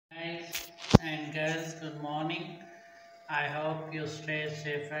and girls, good morning. I hope you stay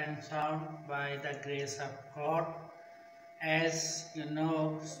safe and sound by the grace of God. As you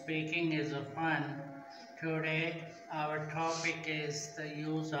know, speaking is a fun. Today, our topic is the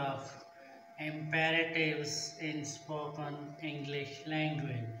use of imperatives in spoken English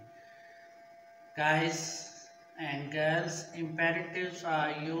language. Guys and girls, imperatives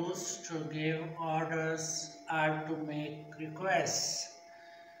are used to give orders or to make requests.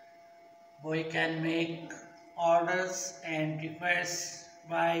 We can make orders and requests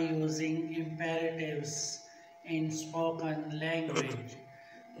by using imperatives in spoken language.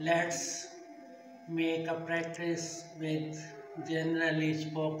 Let's make a practice with generally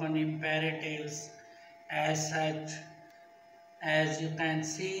spoken imperatives as such. As you can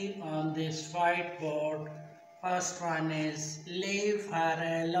see on this whiteboard, first one is leave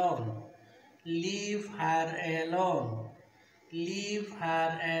her alone. Leave her alone. Leave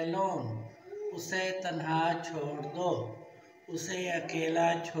her alone. उसे तन्हा छोड़ दो. उसे अकेला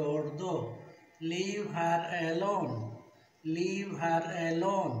छोड़ दो. Leave her alone. Leave her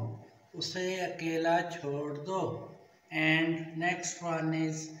alone. उसे अकेला छोड़ दो. And next one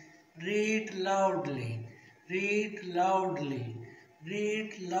is read loudly. Read loudly.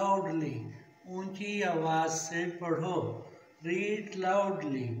 Read loudly. ऊंची आवाज से पढ़ो. Read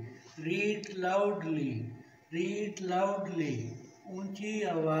loudly. Read loudly. Read loudly. ऊंची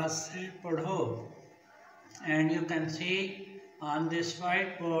आवाज से पढ़ो. And you can see on this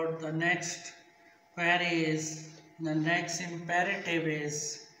whiteboard the next imperative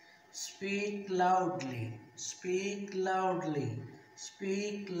is speak loudly. Speak loudly.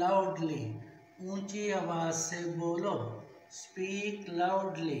 Speak loudly. ऊंची आवाज से बोलो. Speak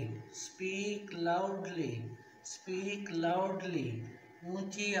loudly. Speak loudly. Speak loudly.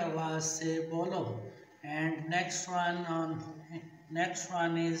 ऊंची आवाज से बोलो. And next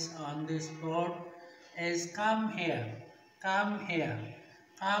one is on this board is come here. Come here.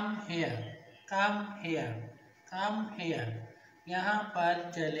 Come here. Come here. Come here. यहाँ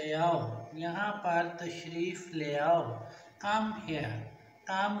पर चले आओ. यहाँ पर तशरीफ ले आओ. Come here.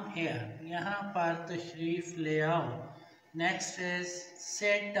 Come here. यहाँ पर तशरीफ ले आओ. Next is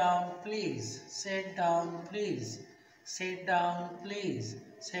sit down please. Sit down please. Sit down please.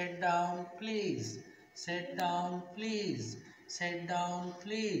 Sit down please. Sit down please. Sit down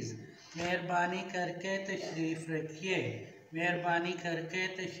please. मेहरबानी करके तशरीफ रखिए. मेहरबानी करके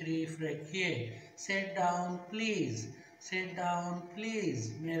तशरीफ रखिए. Sit down please. Sit down please.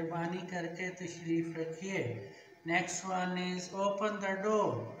 मेहरबानी करके तशरीफ रखिए. Next one is open the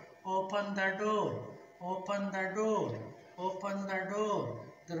door. Open the door. Open the door. Open the door.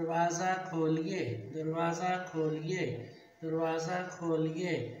 दरवाज़ा खोलिए. दरवाज़ा खोलिए. दरवाज़ा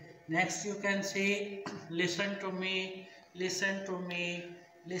खोलिए. Next you can see listen to me. Listen to me.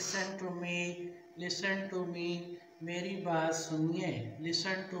 Listen to me. Listen to me. मेरी बात सुनिए.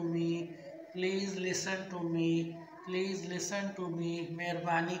 Listen to me. Please listen to me. Please listen to me.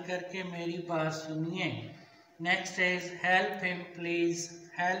 मेहरबानी करके मेरी बात सुनिए. Next is help him please.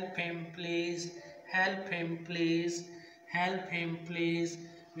 Help him please. Help him please. Help him please.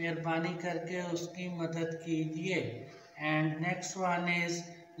 मेहरबानी करके उसकी मदद कीजिए. And next one is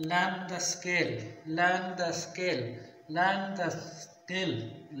learn the skill. Learn the skill. Learn the skill.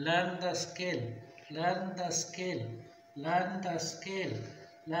 Learn the skill. Learn the skill. Learn the skill.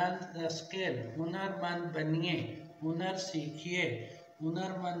 Learn the skill. हुनरमंद बनिए. हुनर सीखिए.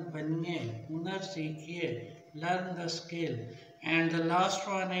 हुनरमंद बनिए. हुनर सीखिए. Learn the skill. And the last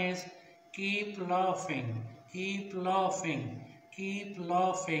one is keep laughing. Keep laughing. Keep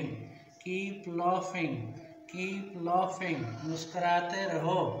laughing. Keep laughing. Keep laughing. मुस्कुराते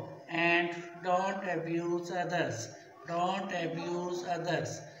रहो. And don't abuse others. Don't abuse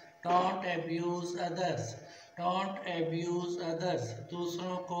others. Don't abuse others. Don't abuse others.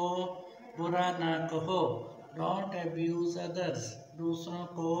 दूसरों को बुरा ना कहो. Don't abuse others. दूसरों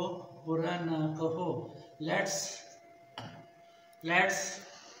को बुरा ना कहो. Let's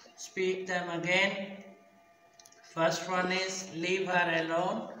speak them again. First one is leave her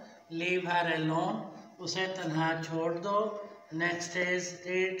alone. Leave her alone. उसे तन्हा छोड़ दो. Next is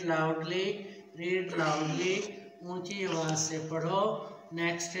read loudly. Read loudly. ऊंची आवाज से पढ़ो.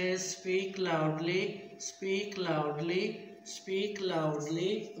 Next is speak loudly. Speak loudly. Speak loudly.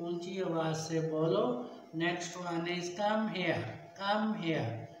 ऊंची आवाज से बोलो. Next one is come here. Come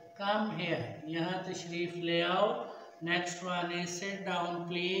here. Come here. यहाँ तशरीफ ले आओ. Next one is sit down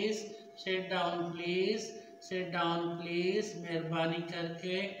please. Sit down please. Sit down please. मेहरबानी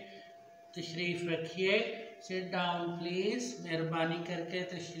करके तशरीफ रखिए. Sit down please. मेहरबानी करके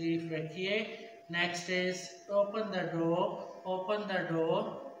तशरीफ रखिए. Next is open the door. Open the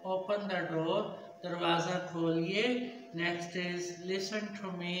door. open the door, दरवाज़ा खोलिए. Next is listen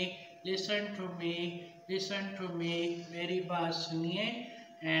to me, listen to me, listen to me, मेरी बात सुनिए.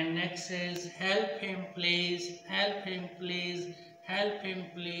 And next is help him please, help him please, help him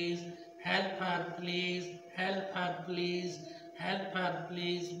please, help her please, help her please, help her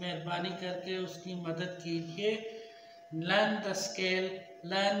please, मेहरबानी करके उसकी मदद कीजिए. Learn the skill,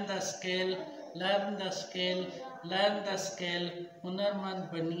 learn the skill, learn the skill, learn the skill, हुनरमंद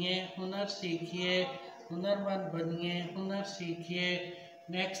बनिए, हुनर सीखिए, हुनरमंद बनिए, हुनर सीखिए.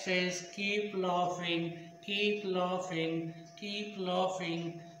 Next is keep laughing, keep laughing, keep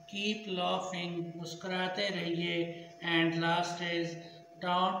laughing, keep laughing, मुस्कुराते रहिए. And last is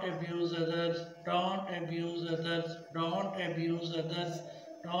don't abuse others, don't abuse others, don't abuse others,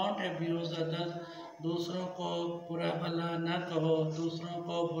 don't abuse others. दूसरों को बुरा भला ना कहो, दूसरों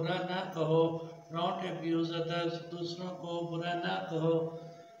को बुरा ना कहो. Don't abuse others, दूसरों को बुरा ना कहो.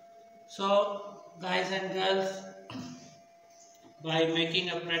 So guys and girls, by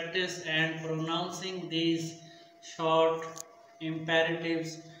making a practice and pronouncing these short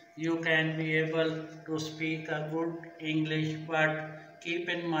imperatives, you can be able to speak a good English. But keep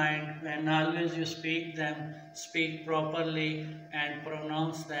in mind, when always you speak them, speak properly and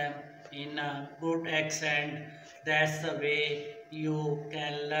pronounce them in a good accent. That's the way you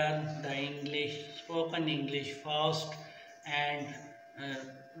can learn the English, spoken English fast and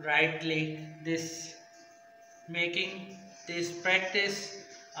rightly. This making this practice,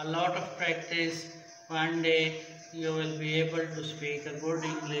 a lot of practice, one day you will be able to speak a good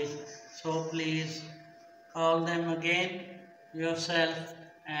English. So please call them again yourself,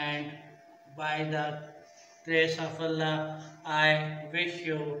 and by the grace of Allah, I wish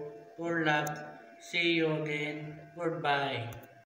you good luck. See you again. Goodbye.